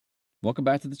Welcome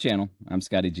back to the channel. I'm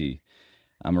Scotty G.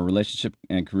 I'm a relationship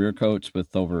and career coach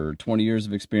with over 20 years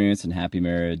of experience in happy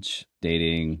marriage,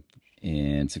 dating,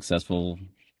 and successful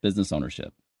business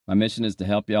ownership. My mission is to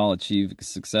help y'all achieve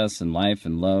success in life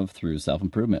and love through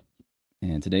self-improvement.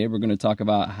 And today we're going to talk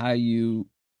about how you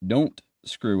don't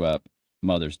screw up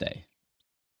Mother's Day.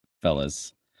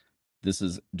 Fellas, this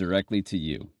is directly to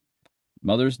you.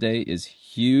 Mother's Day is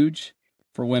huge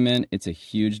for women. It's a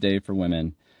huge day for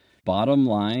women. Bottom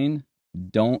line,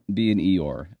 don't be an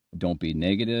Eeyore. Don't be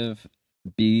negative.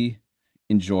 Be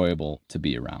enjoyable to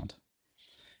be around.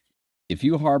 If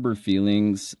you harbor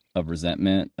feelings of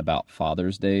resentment about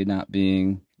Father's Day not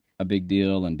being a big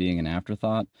deal and being an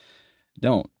afterthought,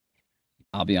 don't.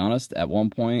 I'll be honest, at one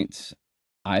point,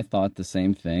 I thought the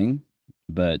same thing,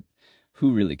 but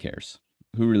who really cares?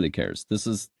 Who really cares?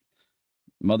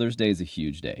 Mother's Day is a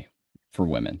huge day for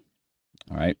women.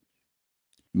 All right.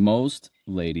 Most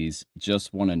ladies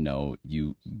just want to know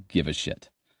you give a shit.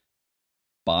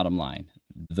 Bottom line,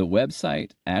 the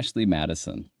website Ashley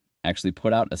Madison actually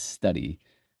put out a study,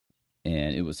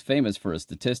 and it was famous for a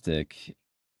statistic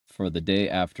for the day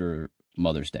after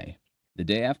Mother's Day. The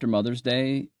day after Mother's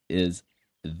Day is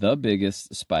the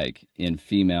biggest spike in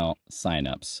female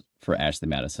signups for Ashley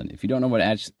Madison. If you don't know what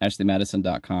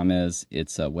ashleymadison.com is,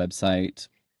 it's a website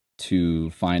to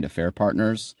find affair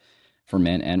partners for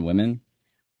men and women.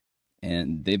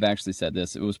 And they've actually said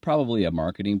this. It was probably a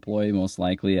marketing ploy, most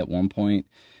likely at one point,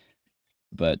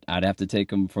 but I'd have to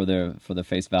take them for the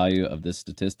face value of this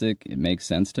statistic. It makes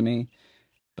sense to me.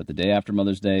 But the day after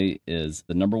Mother's Day is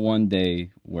the number one day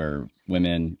where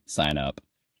women sign up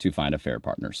to find affair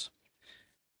partners.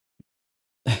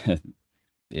 It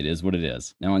is what it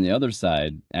is. Now, on the other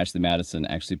side, Ashley Madison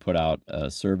actually put out a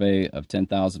survey of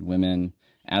 10,000 women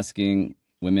asking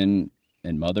women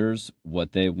and mothers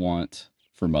what they want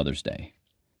for Mother's Day.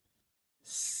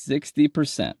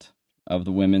 60% of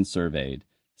the women surveyed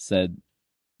said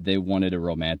they wanted a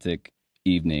romantic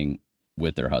evening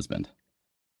with their husband.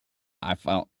 I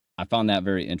found that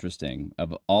very interesting.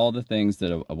 Of all the things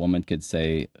that a woman could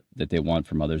say that they want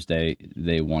for Mother's Day,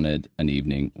 they wanted an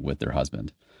evening with their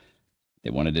husband.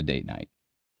 They wanted a date night.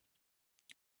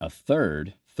 A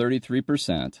third,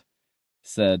 33%,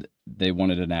 said they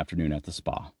wanted an afternoon at the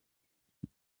spa.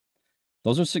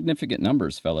 Those are significant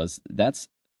numbers, fellas. That's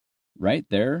right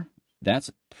there. That's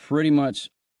pretty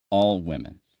much all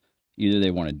women. Either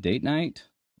they want a date night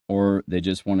or they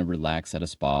just want to relax at a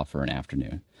spa for an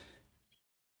afternoon.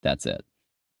 That's it.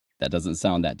 That doesn't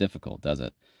sound that difficult, does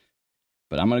it?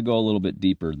 But I'm going to go a little bit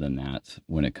deeper than that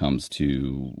when it comes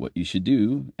to what you should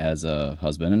do as a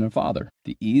husband and a father.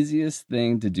 The easiest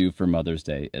thing to do for Mother's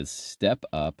Day is step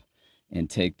up and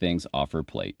take things off her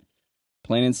plate.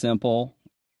 Plain and simple,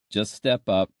 just step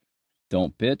up.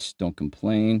 Don't bitch, don't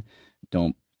complain,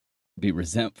 don't be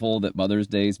resentful that Mother's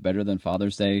Day is better than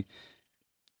Father's Day.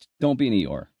 Don't be an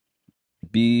Eeyore.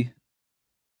 Be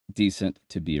decent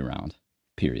to be around,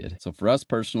 period. So for us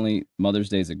personally, Mother's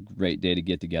Day is a great day to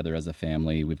get together as a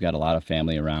family. We've got a lot of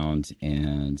family around,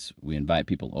 and we invite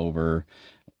people over.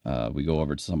 We go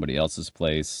over to somebody else's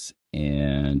place,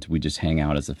 and we just hang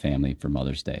out as a family for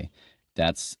Mother's Day.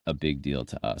 That's a big deal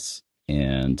to us,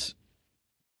 and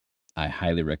I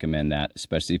highly recommend that,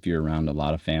 especially if you're around a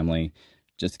lot of family.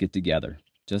 Just get together.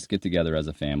 Just get together as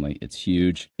a family. It's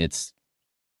huge.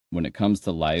 When it comes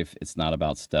to life, it's not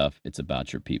about stuff, it's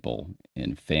about your people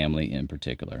and family in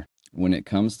particular. When it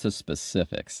comes to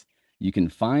specifics, you can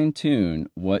fine tune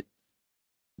what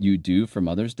you do for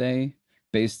Mother's Day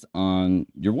based on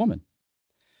your woman.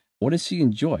 What does she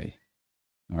enjoy?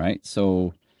 All right.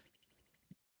 So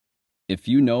if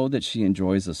you know that she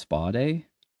enjoys a spa day,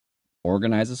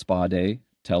 organize a spa day,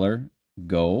 tell her,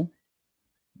 go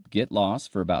get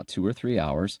lost for about 2 or 3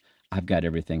 hours. I've got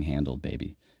everything handled,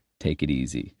 baby. Take it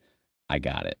easy. I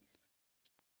got it.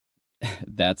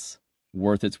 That's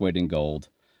worth its weight in gold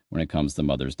when it comes to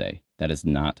Mother's Day. That is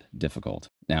not difficult.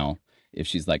 Now, if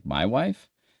she's like my wife,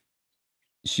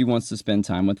 she wants to spend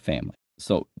time with family.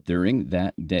 So during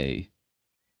that day,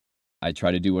 I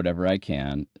try to do whatever I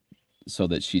can so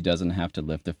that she doesn't have to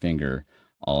lift a finger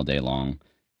all day long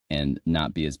and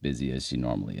not be as busy as she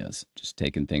normally is. Just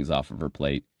taking things off of her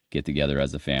plate, get together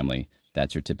as a family.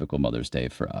 That's your typical Mother's Day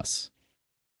for us.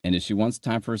 And if she wants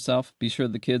time for herself, be sure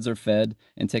the kids are fed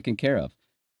and taken care of.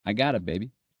 I got it,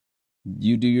 baby.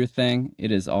 You do your thing. It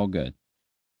is all good.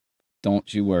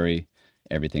 Don't you worry.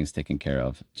 Everything's taken care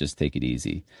of. Just take it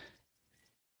easy.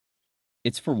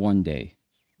 It's for one day.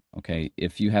 Okay.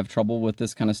 If you have trouble with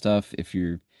this kind of stuff, if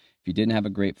you didn't have a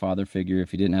great father figure,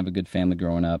 if you didn't have a good family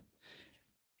growing up,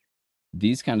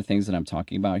 these kind of things that I'm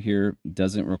talking about here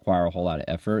doesn't require a whole lot of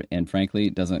effort, and frankly,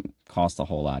 it doesn't cost a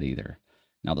whole lot either.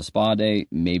 Now, the spa day,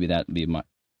 maybe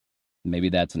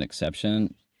that's an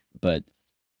exception, but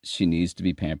she needs to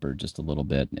be pampered just a little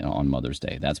bit on Mother's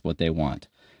Day. That's what they want.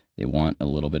 They want a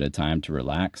little bit of time to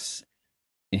relax,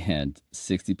 and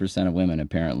 60% of women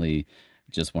apparently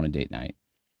just want a date night.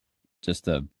 Just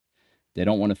a They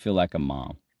don't want to feel like a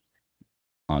mom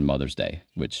on Mother's Day,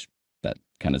 which that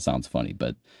kind of sounds funny,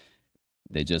 but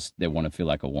they want to feel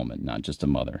like a woman, not just a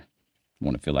mother.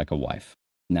 Want to feel like a wife.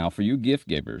 Now, for you gift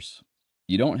givers,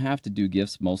 you don't have to do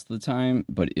gifts most of the time,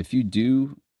 but if you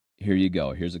do, here you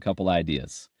go. Here's a couple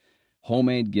ideas.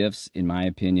 Homemade gifts, in my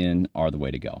opinion, are the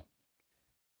way to go.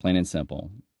 Plain and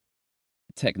simple.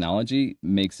 Technology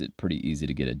makes it pretty easy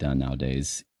to get it done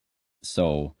nowadays.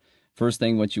 So, first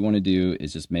thing, what you want to do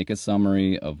is just make a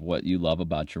summary of what you love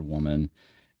about your woman.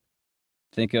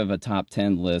 Think of a top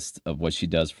 10 list of what she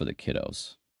does for the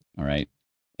kiddos. All right.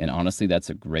 And honestly, that's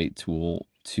a great tool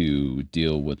to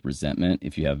deal with resentment.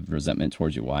 If you have resentment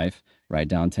towards your wife, write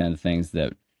down 10 things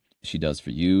that she does for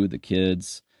you, the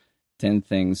kids, 10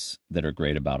 things that are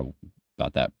great about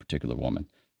that particular woman.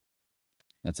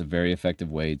 That's a very effective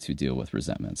way to deal with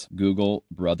resentments. Google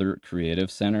Brother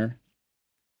Creative Center.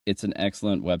 It's an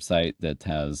excellent website that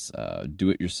has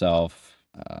do-it-yourself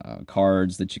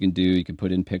cards that you can do. You can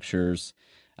put in pictures.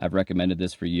 I've recommended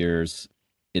this for years.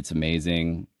 It's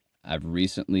amazing. I've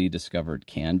recently discovered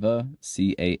Canva,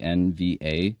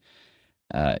 Canva.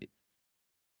 Uh,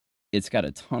 it's got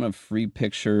a ton of free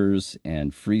pictures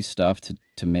and free stuff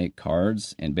to make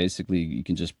cards. And basically, you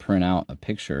can just print out a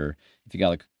picture. If you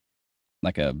got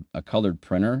like a colored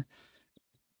printer,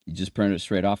 you just print it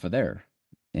straight off of there.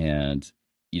 And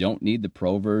you don't need the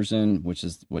pro version, which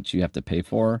is what you have to pay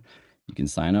for. You can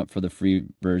sign up for the free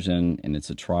version, and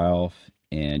it's a trial,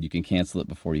 and you can cancel it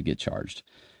before you get charged.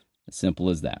 As simple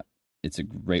as that. It's a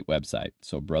great website.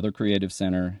 So Brother Creative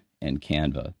Center and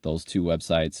Canva, those two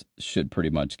websites should pretty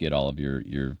much get all of your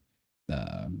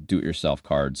do-it-yourself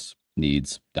cards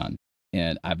needs done.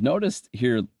 And I've noticed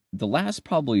here the last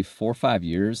probably 4 or 5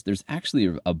 years, there's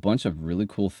actually a bunch of really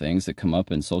cool things that come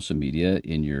up in social media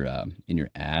in your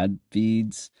ad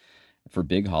feeds for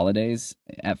big holidays.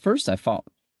 At first, I found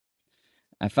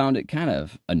it kind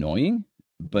of annoying,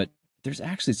 but there's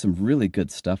actually some really good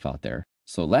stuff out there.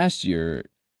 So last year,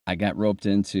 I got roped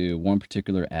into one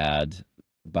particular ad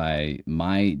by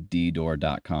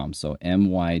mydor.com. So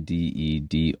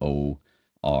mydedor.com.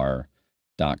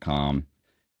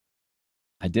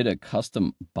 I did a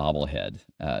custom bobblehead.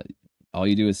 All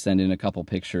you do is send in a couple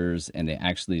pictures, and they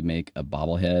actually make a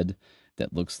bobblehead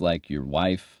that looks like your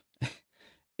wife.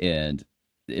 And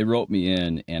it roped me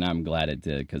in, and I'm glad it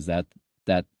did because that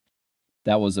that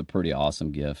was a pretty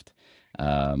awesome gift.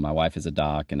 My wife is a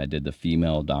doc, and I did the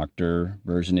female doctor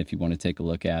version. If you want to take a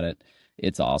look at it,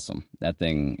 it's awesome. That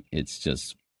thing,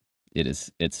 it's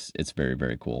very,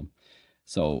 very cool.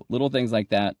 So little things like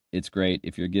that, it's great.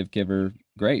 If you're a gift giver,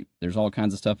 great. There's all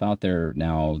kinds of stuff out there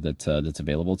now that's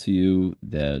available to you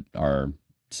that are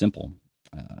simple.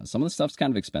 Some of the stuff's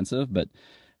kind of expensive, but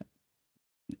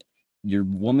your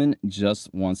woman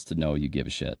just wants to know you give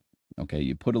a shit. Okay,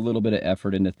 you put a little bit of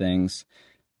effort into things,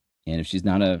 and if she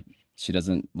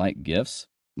doesn't like gifts,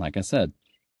 like I said,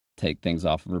 take things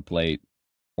off of her plate,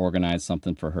 organize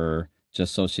something for her,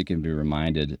 just so she can be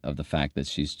reminded of the fact that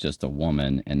she's just a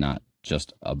woman and not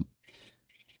just a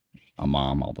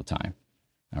mom all the time.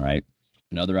 All right.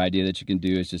 Another idea that you can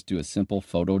do is just do a simple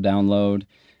photo download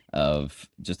of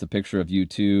just a picture of you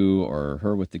two or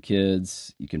her with the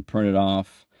kids. You can print it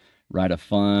off, write a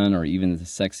fun or even a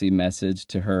sexy message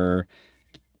to her.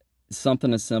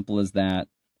 Something as simple as that,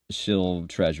 she'll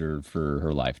treasure for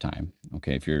her lifetime.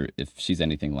 Okay, if she's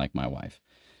anything like my wife.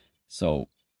 So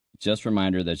just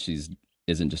remind her that she's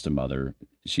isn't just a mother,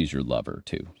 she's your lover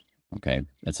too. Okay,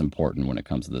 that's important when it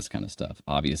comes to this kind of stuff.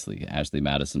 Obviously, Ashley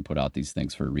Madison put out these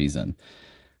things for a reason.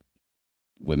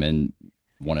 Women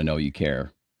want to know you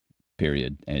care,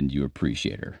 period, and you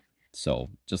appreciate her. So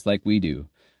just like we do,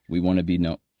 we want to be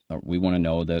no, we want to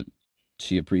know that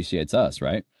she appreciates us.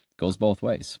 Right? Goes both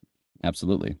ways.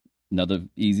 Absolutely. Another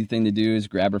easy thing to do is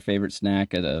grab her favorite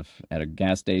snack at a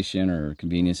gas station or a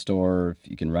convenience store.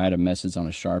 If you can write a message on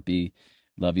a Sharpie,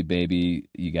 love you, baby.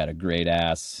 You got a great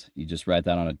ass. You just write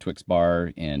that on a Twix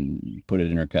bar and put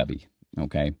it in her cubby.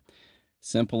 Okay.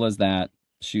 Simple as that.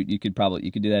 Shoot, you could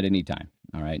do that anytime.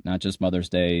 All right. Not just Mother's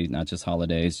Day, not just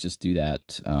holidays. Just do that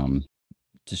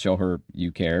to show her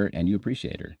you care and you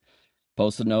appreciate her.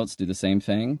 Post-it notes, do the same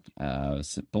thing.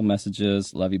 Simple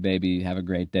messages, love you, baby, have a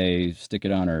great day. Stick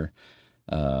it on her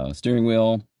steering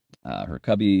wheel, her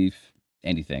cubby,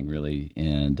 anything really,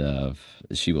 and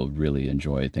she will really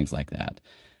enjoy things like that.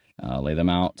 Lay them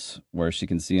out where she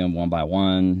can see them one by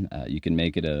one. You can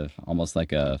make it almost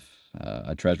like a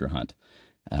treasure hunt.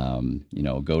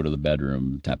 Go to the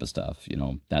bedroom type of stuff.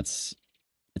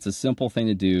 It's a simple thing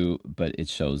to do, but it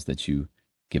shows that you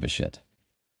give a shit.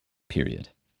 Period.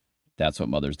 That's what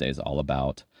Mother's Day is all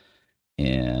about.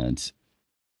 And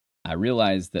I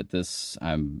realized that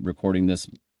I'm recording this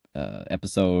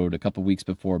episode a couple weeks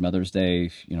before Mother's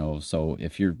Day. So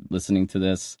if you're listening to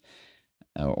this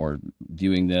or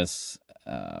viewing this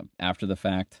after the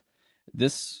fact,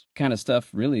 this kind of stuff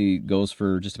really goes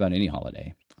for just about any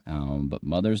holiday. But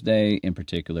Mother's Day in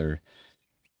particular,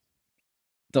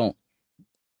 don't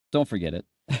don't forget it.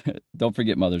 Don't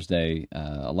forget Mother's Day.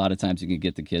 A lot of times you can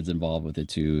get the kids involved with it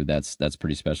too. That's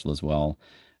pretty special as well.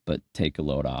 But take a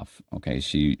load off. Okay,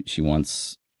 she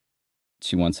wants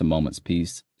a moment's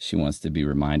peace. She wants to be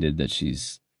reminded that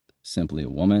she's simply a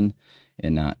woman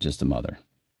and not just a mother.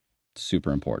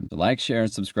 Super important. So like, share,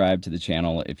 and subscribe to the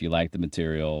channel if you like the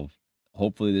material.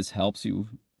 Hopefully this helps you.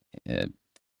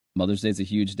 Mother's Day is a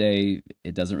huge day.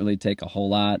 It doesn't really take a whole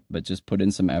lot, but just put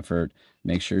in some effort.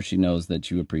 Make sure she knows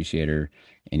that you appreciate her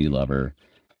and you love her.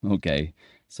 Okay,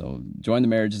 so join the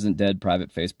Marriage Isn't Dead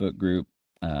private Facebook group.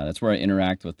 That's where I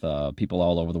interact with people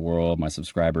all over the world, my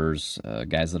subscribers,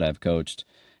 guys that I've coached,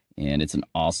 and it's an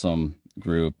awesome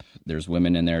group. There's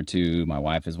women in there too. My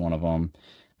wife is one of them.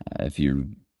 If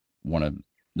you want to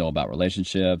know about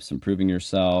relationships, improving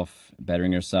yourself,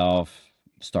 bettering yourself,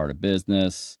 start a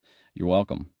business, you're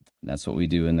welcome. That's what we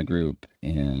do in the group.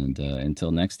 And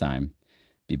until next time,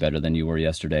 be better than you were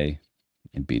yesterday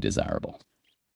and be desirable.